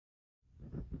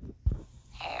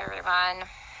Hey everyone.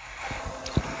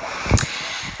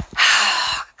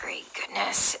 Great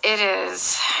goodness. It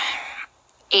is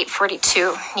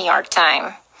 8:42 New York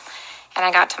time, and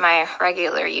I got to my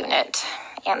regular unit,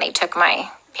 and they took my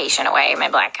patient away,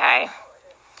 my black guy.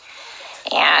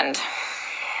 And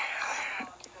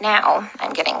now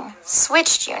I'm getting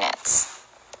switched units.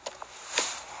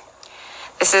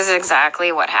 This is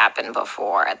exactly what happened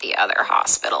before at the other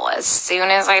hospital. As soon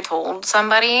as I told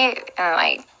somebody, and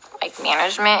like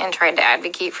management, and tried to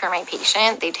advocate for my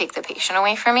patient, they take the patient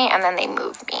away from me, and then they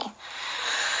move me.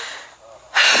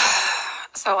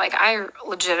 So, I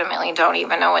legitimately don't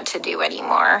even know what to do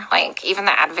anymore. Even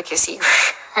the advocacy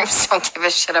groups don't give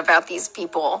a shit about these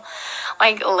people.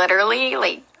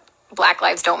 Literally, Black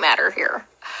lives don't matter here.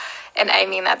 And I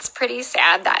mean, that's pretty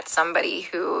sad that somebody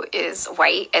who is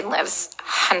white and lives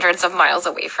hundreds of miles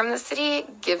away from the city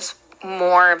gives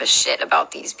more of a shit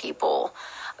about these people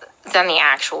than the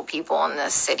actual people in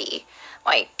this city.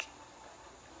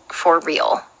 For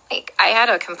real. I had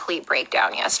a complete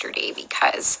breakdown yesterday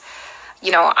because,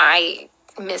 I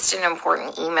missed an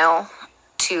important email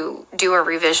to do a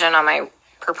revision on my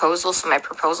proposal, so my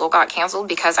proposal got canceled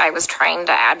because I was trying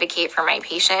to advocate for my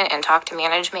patient and talk to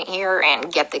management here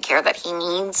and get the care that he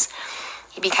needs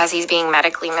because he's being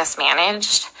medically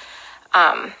mismanaged.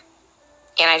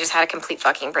 And I just had a complete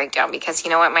fucking breakdown because,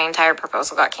 you know what, my entire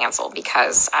proposal got canceled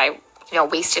because I,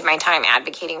 wasted my time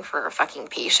advocating for a fucking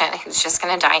patient who's just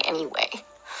gonna die anyway.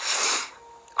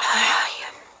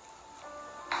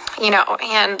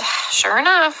 And sure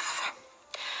enough,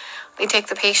 they take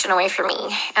the patient away from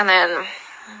me, and then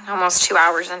almost 2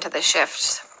 hours into the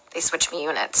shift, they switch me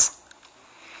units.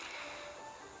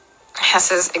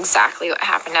 This is exactly what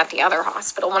happened at the other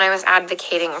hospital when I was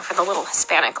advocating for the little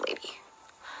Hispanic lady.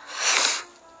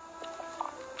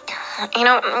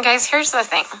 Guys, here's the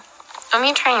thing. Let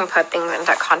me try and put things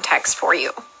into context for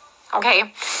you,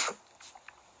 okay?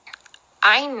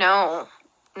 I know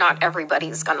not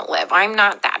everybody's gonna live. I'm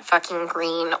not that fucking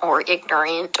green or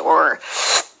ignorant or,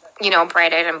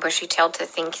 bright-eyed and bushy-tailed to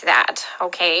think that,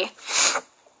 okay?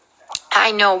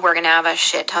 I know we're gonna have a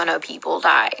shit ton of people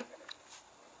die.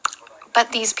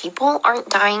 But these people aren't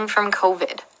dying from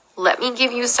COVID. Let me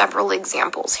give you several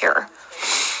examples here.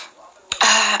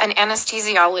 An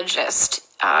anesthesiologist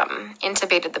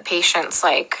intubated the patient's,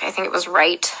 I think it was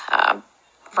right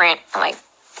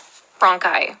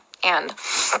bronchi and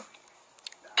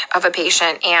of a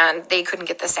patient, and they couldn't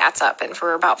get the sats up, and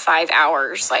for about 5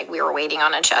 hours, we were waiting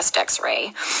on a chest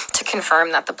x-ray to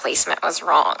confirm that the placement was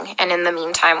wrong. And in the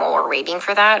meantime, while we're waiting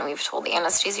for that, and we've told the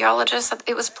anesthesiologist that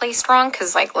it was placed wrong,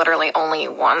 because literally only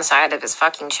one side of his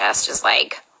fucking chest is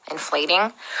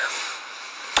inflating,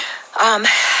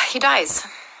 he dies.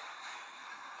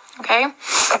 Okay?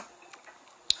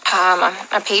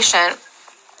 A patient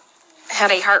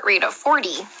had a heart rate of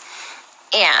 40,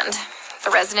 and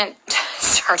the resident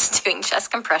starts doing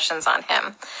chest compressions on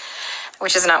him,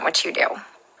 which is not what you do.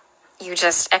 You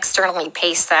just externally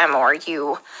pace them, or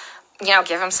you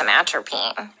give him some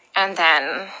atropine. And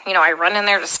then, I run in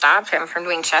there to stop him from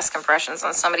doing chest compressions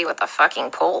on somebody with a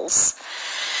fucking pulse.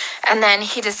 And then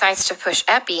he decides to push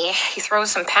epi. He throws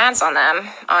some pads on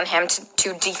him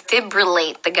to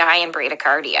defibrillate the guy in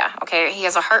bradycardia. Okay, he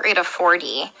has a heart rate of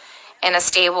 40 and a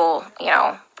stable,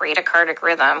 bradycardic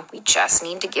rhythm. We just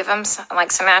need to give him some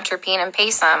atropine and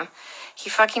pace him.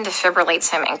 He fucking defibrillates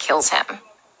him and kills him.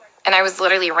 And I was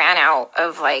literally ran out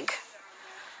of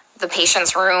the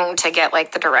patient's room to get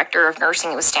the director of nursing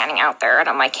who was standing out there. And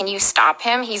I'm like, can you stop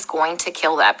him? He's going to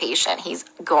kill that patient. He's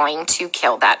going to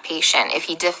kill that patient if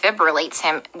he defibrillates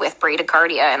him with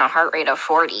bradycardia and a heart rate of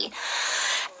 40.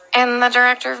 And the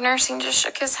director of nursing just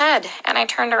shook his head. And I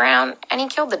turned around and he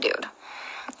killed the dude.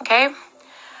 Okay?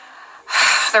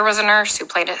 There was a nurse who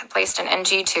placed an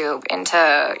NG tube into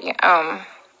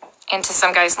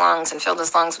some guy's lungs and filled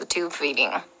his lungs with tube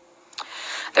feeding.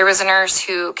 There was a nurse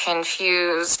who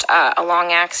confused a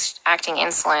long-acting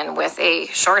insulin with a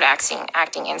short-acting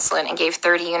insulin and gave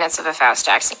 30 units of a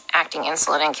fast-acting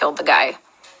insulin and killed the guy.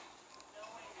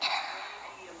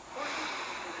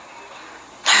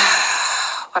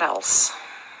 What else?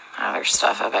 Other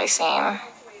stuff have I seen?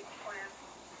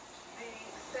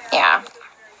 Yeah.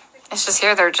 It's just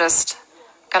here they're just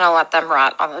going to let them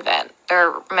rot on the vent.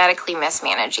 They're medically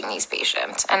mismanaging these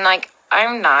patients. And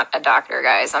I'm not a doctor,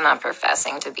 guys. I'm not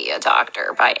professing to be a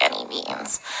doctor by any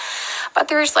means. But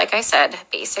there's, like I said,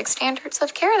 basic standards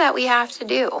of care that we have to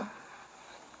do.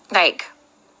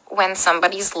 When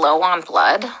somebody's low on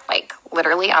blood,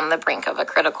 literally on the brink of a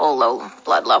critical low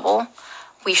blood level,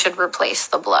 we should replace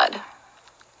the blood.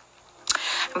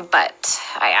 But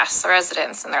I asked the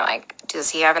residents, and they're like, does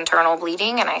he have internal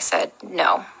bleeding? And I said,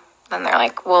 no. Then they're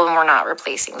like, well, then we're not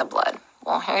replacing the blood.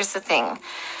 Well, here's the thing.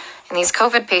 In these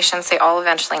COVID patients, they all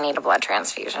eventually need a blood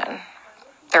transfusion.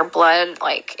 Their blood,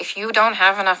 like, if you don't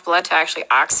have enough blood to actually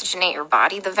oxygenate your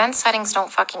body, the vent settings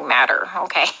don't fucking matter,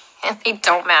 okay? And they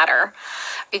don't matter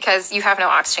because you have no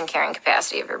oxygen carrying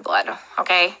capacity of your blood,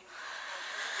 okay?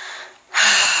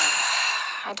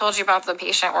 I told you about the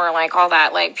patient where, like, all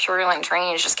that, like, purulent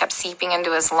drainage just kept seeping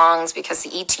into his lungs because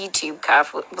the ET tube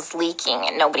cuff was leaking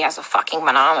and nobody has a fucking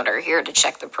manometer here to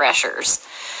check the pressures.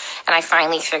 And I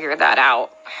finally figured that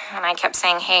out. And I kept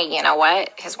saying, hey, you know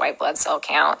what? His white blood cell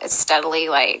count is steadily,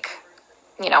 like,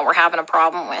 you know, we're having a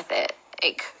problem with it.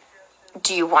 Like,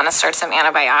 do you want to start some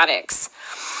antibiotics?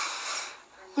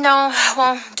 No.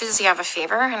 Well, does he have a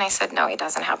fever? And I said, no, he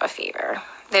doesn't have a fever.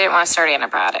 They didn't want to start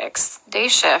antibiotics. Day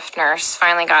shift nurse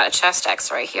finally got a chest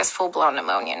x-ray. He has full-blown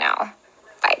pneumonia now.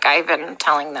 Like, I've been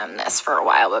telling them this for a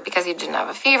while, but because he didn't have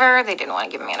a fever, they didn't want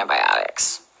to give him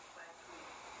antibiotics.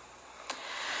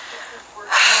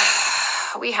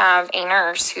 We have a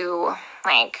nurse who,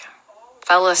 like,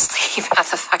 fell asleep at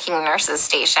the fucking nurse's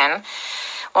station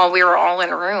while we were all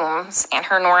in rooms, and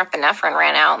her norepinephrine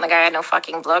ran out, and the guy had no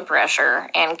fucking blood pressure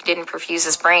and didn't perfuse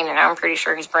his brain, and I'm pretty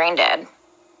sure he's brain dead.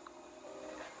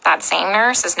 That same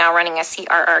nurse is now running a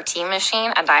CRRT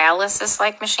machine, a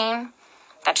dialysis-like machine,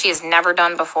 that she has never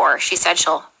done before. She said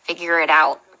she'll figure it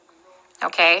out,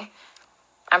 okay?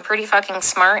 I'm pretty fucking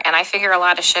smart, and I figure a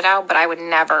lot of shit out, but I would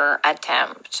never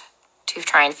attempt to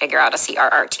try and figure out a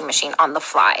CRRT machine on the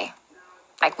fly.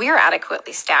 Like, we are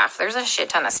adequately staffed. There's a shit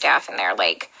ton of staff in there,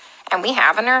 like, and we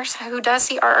have a nurse who does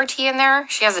CRRT in there.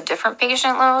 She has a different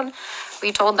patient load.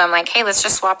 We told them, like, hey, let's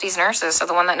just swap these nurses so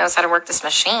the one that knows how to work this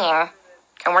machine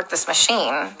can work this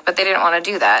machine, but they didn't want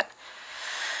to do that.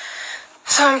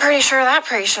 So I'm pretty sure that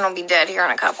patient will be dead here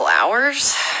in a couple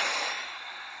hours.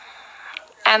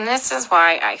 And this is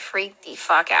why I freaked the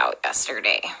fuck out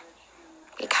yesterday.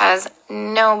 Because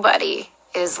nobody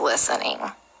is listening.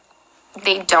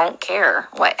 They don't care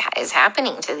what is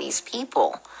happening to these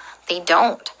people. They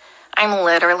don't. I'm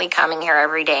literally coming here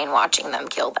every day and watching them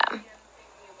kill them.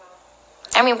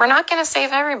 I mean, we're not going to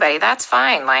save everybody. That's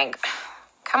fine. Like,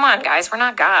 come on, guys. We're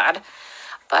not God.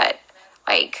 But,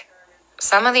 like,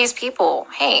 some of these people,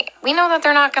 hey, we know that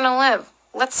they're not going to live.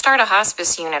 Let's start a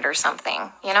hospice unit or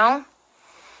something, you know?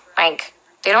 Like,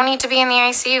 they don't need to be in the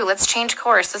ICU. Let's change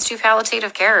course. Let's do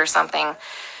palliative care or something.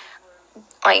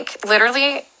 Like,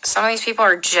 literally, some of these people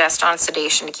are just on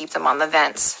sedation to keep them on the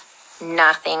vents.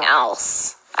 Nothing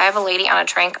else. I have a lady on a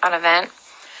tranq on a vent,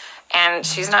 and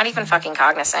she's not even fucking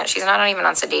cognizant. She's not even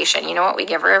on sedation. You know what we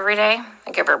give her every day?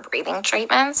 I give her breathing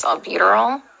treatments,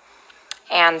 albuterol,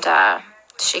 and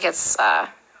she gets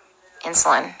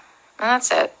insulin. And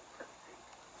that's it.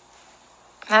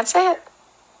 That's it.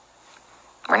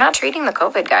 We're not treating the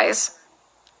COVID, guys.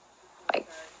 Like,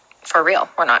 for real,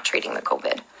 we're not treating the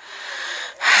COVID.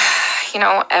 You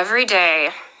know, every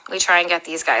day we try and get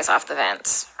these guys off the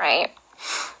vents, right?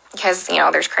 Because, you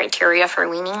know, there's criteria for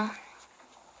weaning.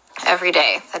 Every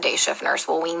day, the day shift nurse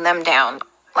will wean them down,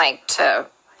 like, to,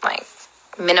 like,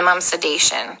 minimum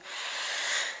sedation.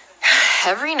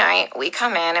 Every night, we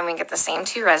come in and we get the same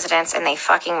two residents, and they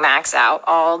fucking max out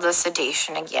all the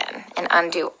sedation again and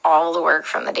undo all the work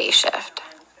from the day shift.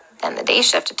 Then the day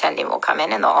shift attendant will come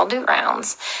in and they'll all do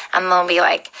rounds, and they'll be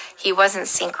like, he wasn't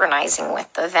synchronizing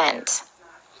with the vent.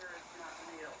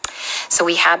 So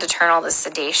we had to turn all the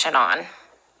sedation on.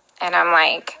 And I'm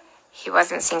like, he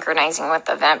wasn't synchronizing with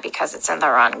the vent because it's in the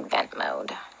wrong vent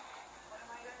mode.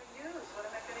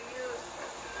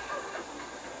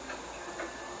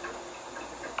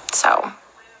 So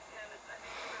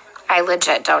I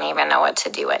legit don't even know what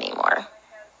to do anymore.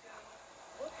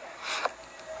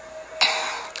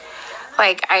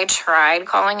 Like, I tried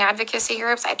calling advocacy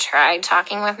groups. I tried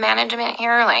talking with management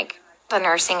here, like the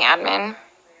nursing admin.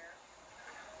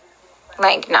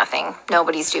 Like, nothing.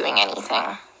 Nobody's doing anything.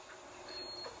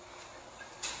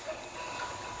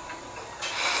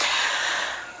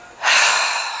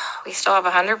 We still have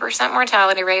 100%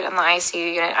 mortality rate on the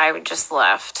ICU unit. I just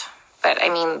left. But, I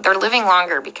mean, they're living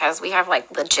longer because we have,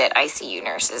 like, legit ICU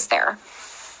nurses there.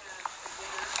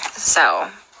 So,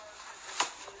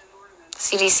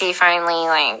 CDC finally,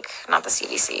 like, not the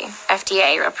CDC,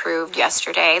 FDA approved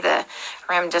yesterday the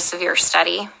remdesivir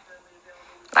study,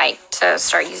 like, to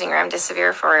start using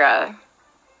remdesivir for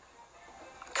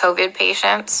COVID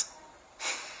patients.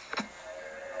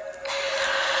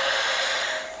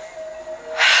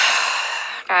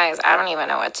 Guys, I don't even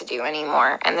know what to do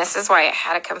anymore. And this is why I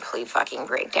had a complete fucking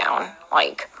breakdown.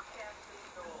 Like,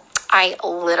 I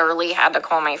literally had to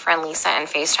call my friend Lisa and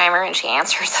FaceTime her, and she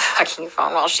answered the fucking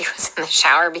phone while she was in the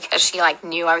shower because she like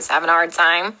knew I was having a hard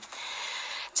time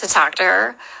to talk to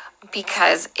her,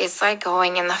 because it's like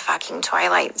going in the fucking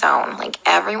Twilight Zone. Like,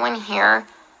 everyone here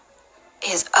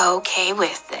is okay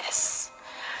with this.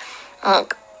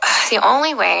 Look, the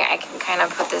only way I can kind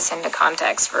of put this into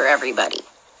context for everybody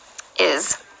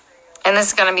is, and this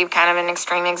is going to be kind of an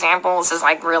extreme example, this is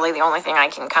like really the only thing I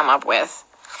can come up with,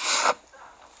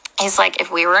 is like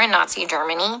if we were in Nazi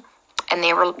Germany and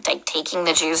they were like taking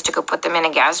the Jews to go put them in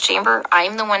a gas chamber,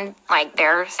 I'm the one like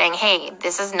there saying, hey,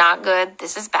 this is not good,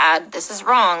 this is bad, this is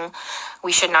wrong,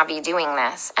 we should not be doing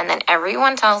this. And then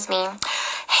everyone tells me,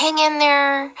 hang in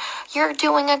there, you're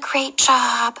doing a great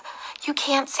job, you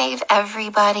can't save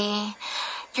everybody,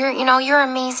 you're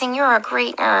amazing, you're a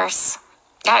great nurse.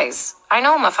 Guys, I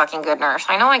know I'm a fucking good nurse.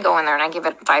 I know I go in there and I give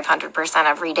it 500%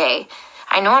 every day.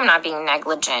 I know I'm not being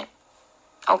negligent.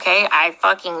 Okay, I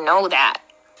fucking know that.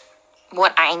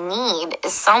 What I need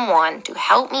is someone to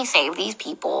help me save these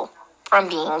people from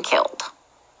being killed.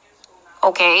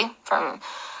 Okay? From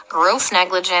gross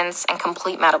negligence and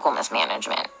complete medical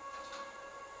mismanagement.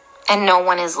 And no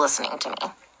one is listening to me.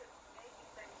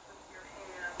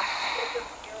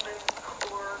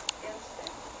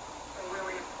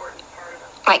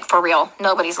 Like, for real,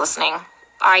 nobody's listening.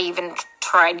 I even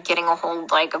tried getting a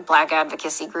hold, like, of black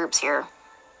advocacy groups here.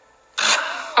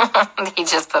 They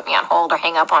just put me on hold or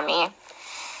hang up on me.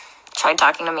 Tried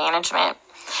talking to management.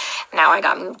 Now I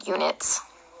got moved units.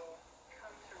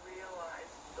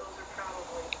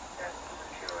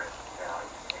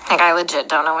 Like, I legit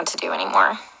don't know what to do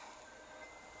anymore.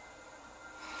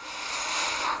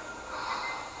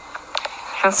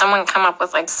 Can someone come up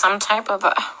with, like, some type of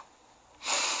a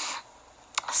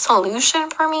solution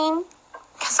for me?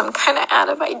 Because I'm kind of out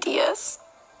of ideas.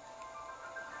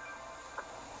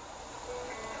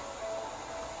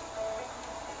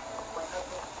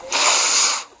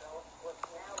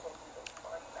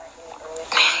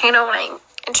 When I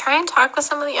try and talk with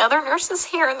some of the other nurses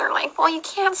here, and they're like, well, you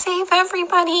can't save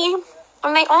everybody.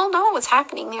 And they all know what's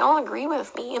happening. They all agree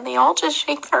with me, and they all just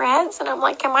shake their heads. And I'm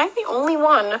like, am I the only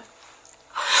one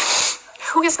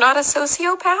who is not a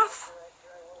sociopath?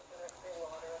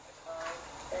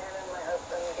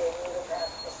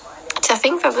 To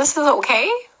think that this is okay?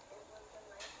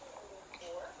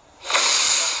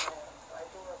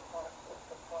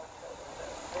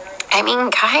 I mean,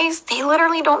 guys, they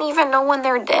literally don't even know when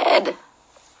they're dead.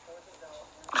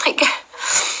 Like,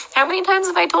 how many times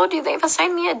have I told you they've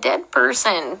assigned me a dead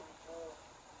person?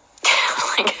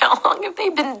 Like, how long have they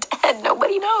been dead?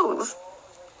 Nobody knows.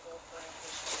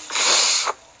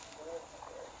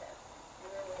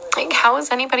 Like, how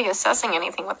is anybody assessing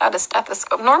anything without a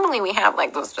stethoscope? Normally we have,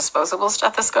 like, those disposable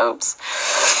stethoscopes.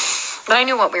 But I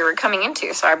knew what we were coming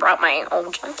into, so I brought my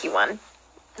old junky one.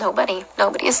 Nobody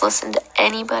has listened to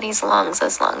anybody's lungs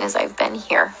as long as I've been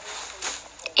here.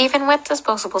 Even with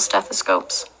disposable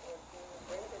stethoscopes.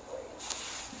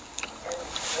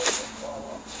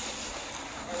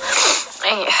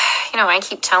 I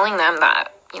keep telling them that,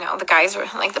 the guys are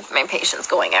like, my patient's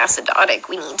going acidotic.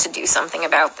 We need to do something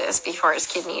about this before his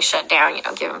kidneys shut down,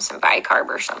 give him some bicarb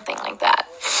or something like that.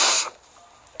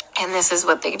 And this is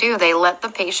what they do. They let the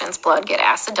patient's blood get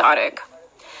acidotic.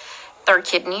 Their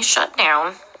kidneys shut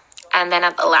down. And then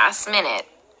at the last minute,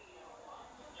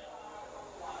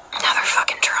 another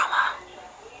fucking trauma.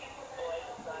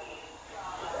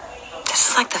 This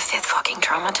is like the 5th fucking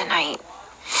trauma tonight.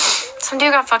 Some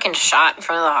dude got fucking shot in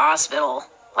front of the hospital.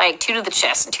 Like, 2 to the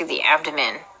chest and 2 to the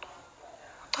abdomen.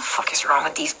 What the fuck is wrong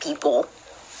with these people?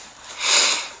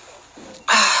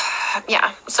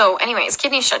 Yeah, so anyways,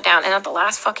 kidneys shut down, and at the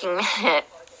last fucking minute,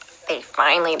 they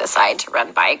finally decide to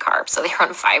run bicarb. So they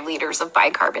run 5 liters of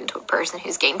bicarb into a person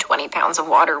who's gained 20 pounds of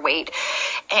water weight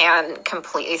and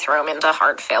completely throw him into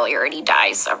heart failure, and he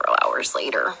dies several hours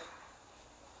later.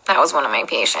 That was one of my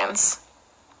patients.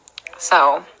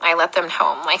 So I let them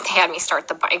know, like, they had me start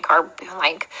the bicarb,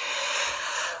 like,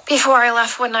 before I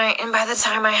left one night, and by the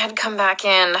time I had come back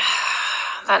in,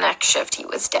 the next shift, he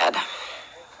was dead.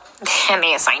 And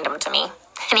they assigned him to me,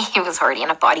 and he was already in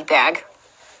a body bag.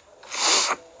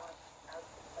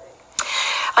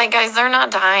 Like, guys, they're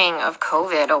not dying of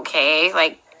COVID, okay?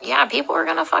 Like, yeah, people are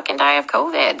gonna fucking die of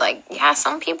COVID. Like, yeah,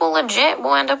 some people legit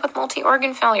will end up with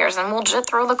multi-organ failures and will legit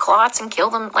throw the clots and kill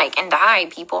them, like, and die,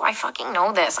 people. I fucking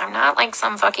know this. I'm not, like,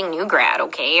 some fucking new grad,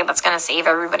 okay? That's gonna save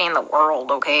everybody in the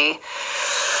world, okay?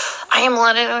 I am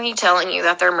literally telling you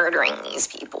that they're murdering these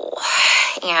people,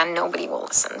 and nobody will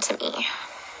listen to me.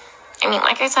 I mean,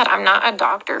 like I said, I'm not a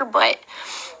doctor, but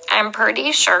I'm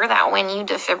pretty sure that when you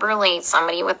defibrillate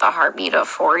somebody with a heartbeat of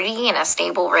 40 in a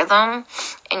stable rhythm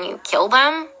and you kill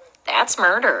them, that's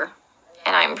murder.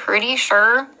 And I'm pretty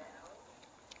sure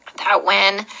that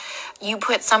when you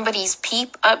put somebody's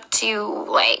PEEP up to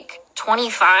like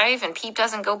 25 and PEEP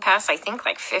doesn't go past, I think,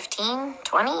 like 15,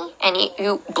 20, and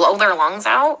you blow their lungs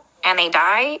out and they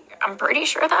die, I'm pretty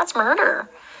sure that's murder.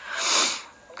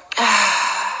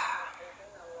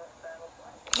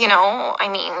 You know, I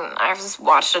mean, I've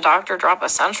watched a doctor drop a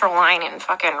central line and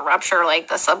fucking rupture like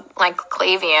the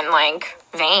subclavian like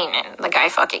vein, and the guy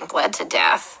fucking bled to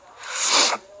death.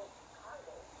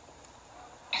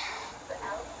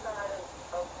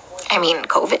 I mean,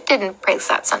 COVID didn't break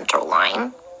that central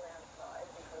line.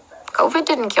 COVID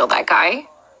didn't kill that guy.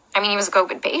 I mean, he was a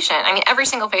COVID patient. I mean, every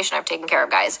single patient I've taken care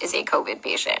of, guys, is a COVID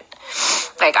patient.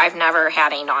 Like, I've never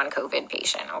had a non-COVID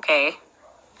patient, okay?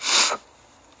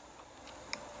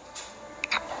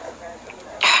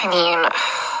 I mean,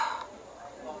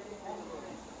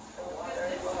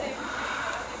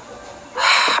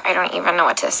 I don't even know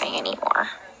what to say anymore.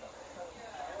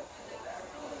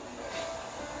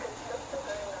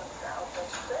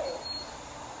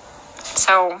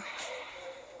 So,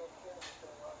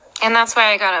 and that's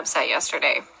why I got upset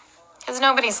yesterday, because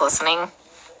nobody's listening.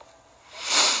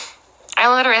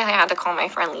 I literally had to call my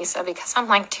friend Lisa because I'm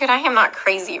like, dude, I am not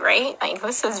crazy, right? Like,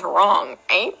 this is wrong,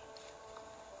 right?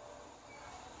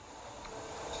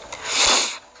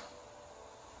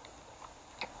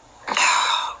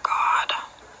 Oh, God.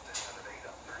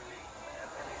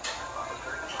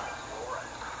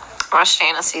 Watched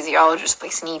an anesthesiologist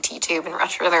place an ET tube and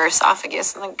rupture their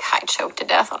esophagus, and the guy choked to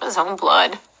death on his own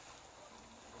blood.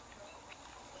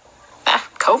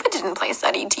 COVID didn't place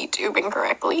that ET tube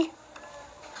incorrectly.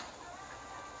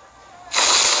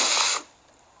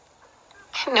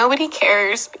 And nobody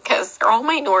cares because they're all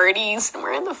minorities and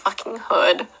we're in the fucking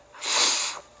hood.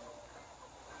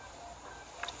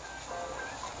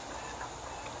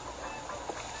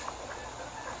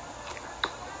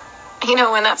 You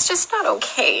know, and that's just not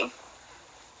okay.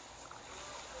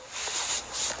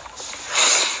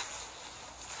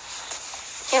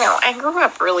 You know, I grew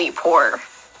up really poor.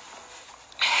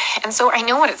 And so I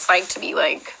know what it's like to be,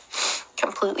 like,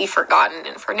 completely forgotten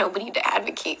and for nobody to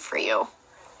advocate for you.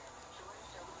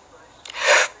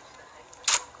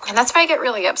 And that's why I get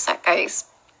really upset, guys.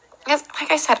 Because,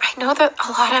 like I said, I know that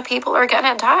a lot of people are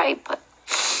gonna die, but,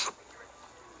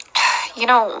 you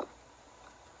know,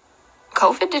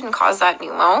 COVID didn't cause that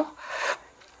pneumo.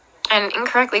 And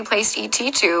incorrectly placed ET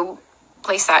tube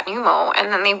placed that pneumo,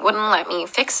 and then they wouldn't let me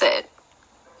fix it.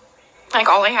 Like,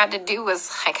 all I had to do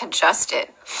was, like, adjust it.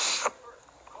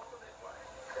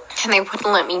 And they wouldn't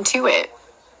let me do it.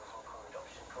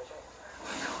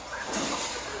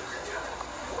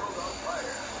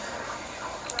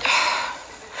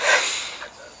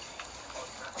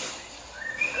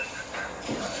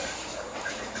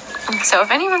 So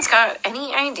if anyone's got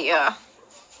any idea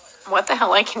what the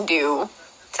hell I can do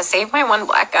to save my one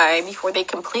black guy before they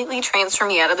completely transfer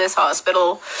me out of this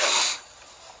hospital,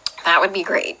 that would be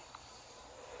great.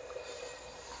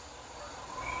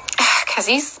 Because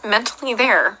he's mentally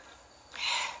there.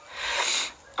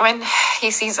 When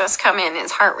he sees us come in,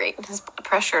 his heart rate and his blood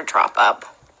pressure drop up.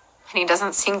 And he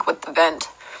doesn't sync with the vent.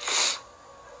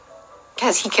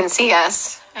 Because he can see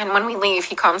us. And when we leave,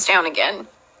 he calms down again.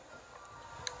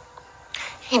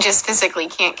 He just physically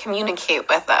can't communicate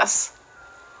with us.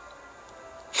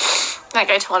 Like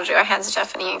I told you, I had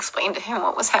Stephanie explain to him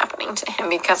what was happening to him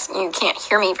because you can't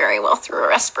hear me very well through a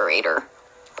respirator.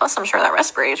 Plus, I'm sure that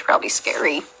respirator is probably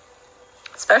scary.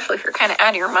 Especially if you're kind of out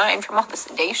of your mind from all the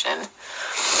sedation.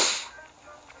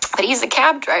 But he's a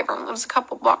cab driver and lives a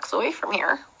couple blocks away from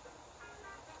here.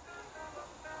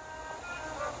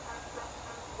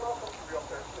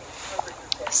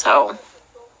 So,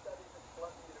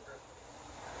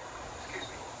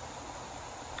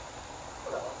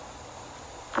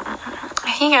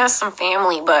 he has some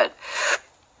family, but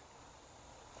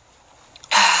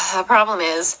the problem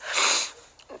is,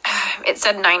 it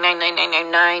said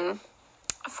 99999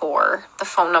 for the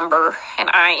phone number, and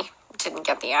I didn't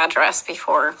get the address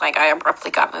before, like, I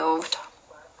abruptly got moved.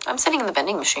 I'm sitting in the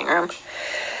vending machine room,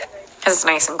 because it's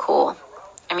nice and cool.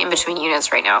 I'm in between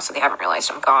units right now, so they haven't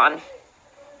realized I'm gone.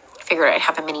 I figured I'd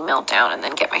have a mini meltdown and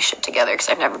then get my shit together, because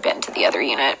I've never been to the other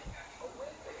unit.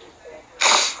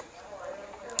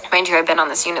 Mind you, I've been on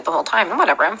this unit the whole time, and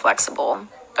whatever, I'm flexible.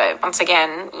 But once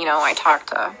again, you know, I talked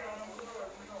to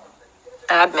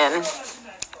admin.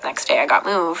 Next day I got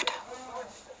moved.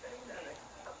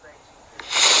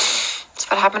 That's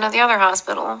what happened at the other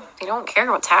hospital. They don't care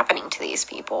what's happening to these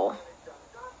people.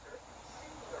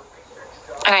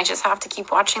 And I just have to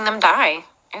keep watching them die.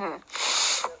 And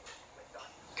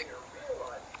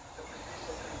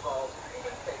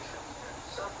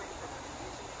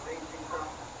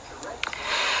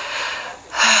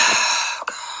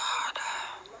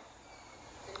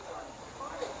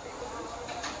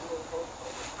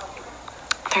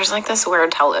there's like this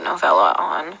weird telenovela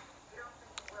on.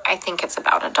 I think it's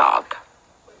about a dog.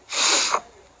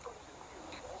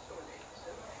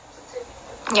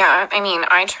 Yeah, I mean,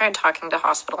 I tried talking to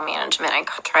hospital management. I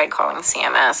tried calling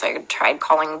CMS. I tried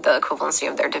calling the equivalency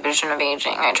of their division of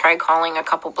aging. I tried calling a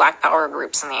couple Black Power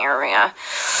groups in the area.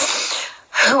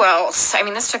 Who else? I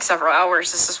mean, this took several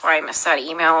hours. This is why I missed that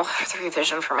email, the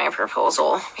revision for my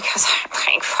proposal. Because,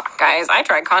 like, fuck, guys, I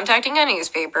tried contacting a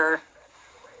newspaper.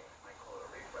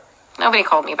 Nobody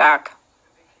called me back.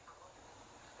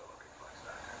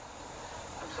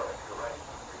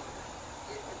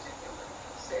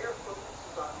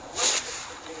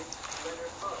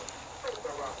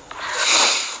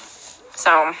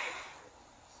 So,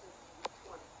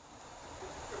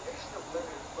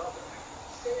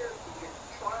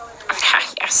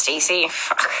 yeah, Stacy,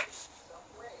 fuck.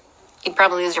 You'd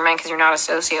probably lose your mind because you're not a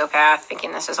sociopath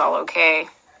thinking this is all okay.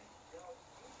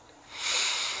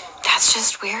 That's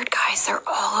just weird, guys. They're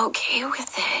all okay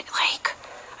with it. Like,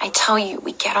 I tell you,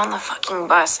 we get on the fucking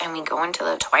bus and we go into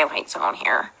the twilight zone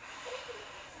here.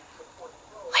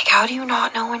 Like, how do you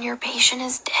not know when your patient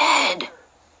is dead?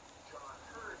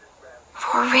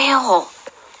 For real.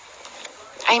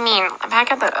 I mean,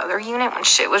 back at that other unit when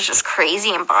shit was just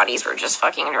crazy and bodies were just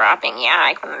fucking dropping, yeah,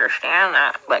 I can understand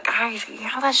that. But guys, you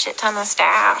have that shit ton of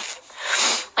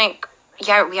staff. Like,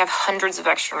 yeah, we have hundreds of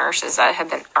extra nurses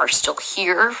that are still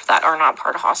here that are not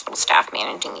part of hospital staff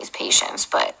managing these patients,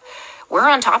 but we're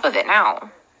on top of it now.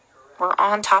 We're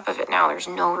on top of it now. There's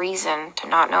no reason to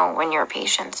not know when your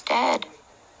patient's dead.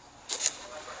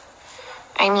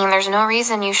 I mean, there's no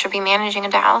reason you should be managing a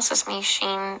dialysis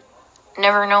machine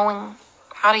never knowing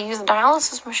how to use a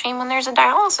dialysis machine when there's a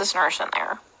dialysis nurse in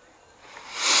there.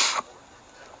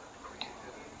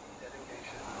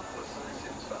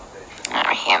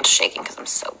 My hand's shaking because I'm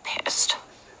so pissed.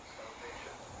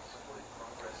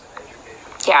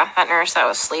 Yeah, that nurse that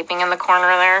was sleeping in the corner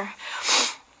there.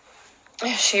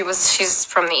 She was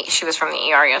from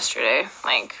the ER yesterday.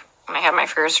 Like, when I had my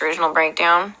first original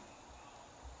breakdown.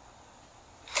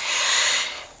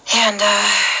 And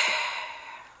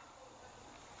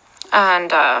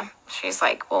she's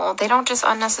like, well, they don't just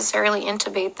unnecessarily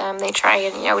intubate them. They try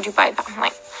and, would you bypass? I'm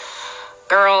like,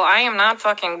 girl, I am not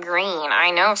fucking green.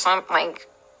 I know some, like,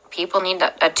 people need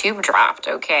a tube dropped,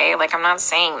 okay? Like, I'm not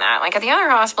saying that. Like, at the other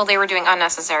hospital, they were doing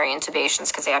unnecessary intubations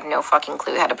because they had no fucking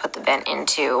clue how to put the vent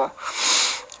into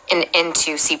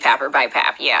CPAP or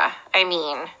BiPAP. Yeah, I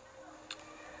mean,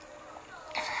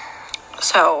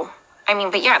 so...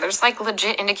 but yeah, there's like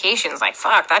legit indications like,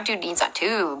 fuck, that dude needs that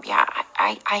tube. Yeah,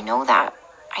 I know that.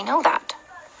 I know that.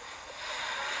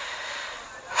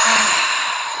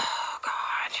 Oh,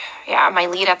 God. Yeah, my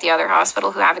lead at the other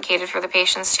hospital who advocated for the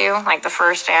patients too, like the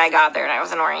first day I got there and I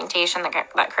was in orientation,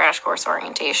 that crash course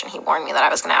orientation, he warned me that I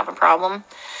was going to have a problem.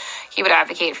 He would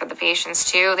advocate for the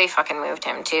patients too. They fucking moved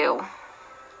him too.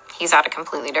 He's at a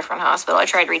completely different hospital. I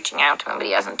tried reaching out to him, but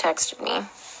he hasn't texted me.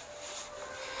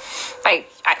 Like,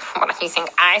 what do you think?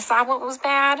 I saw what was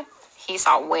bad? He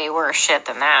saw way worse shit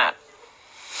than that.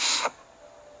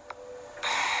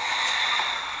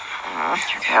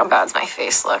 Okay, how bad's my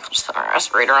face look? I'll just put my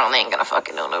respirator on. They ain't gonna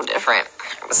fucking know no different.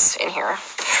 I was in here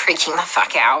freaking the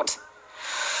fuck out.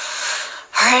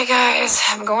 Alright, guys.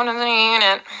 I'm going to the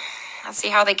unit. Let's see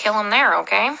how they kill him there,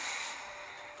 okay?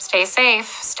 Stay safe.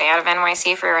 Stay out of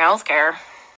NYC for your healthcare.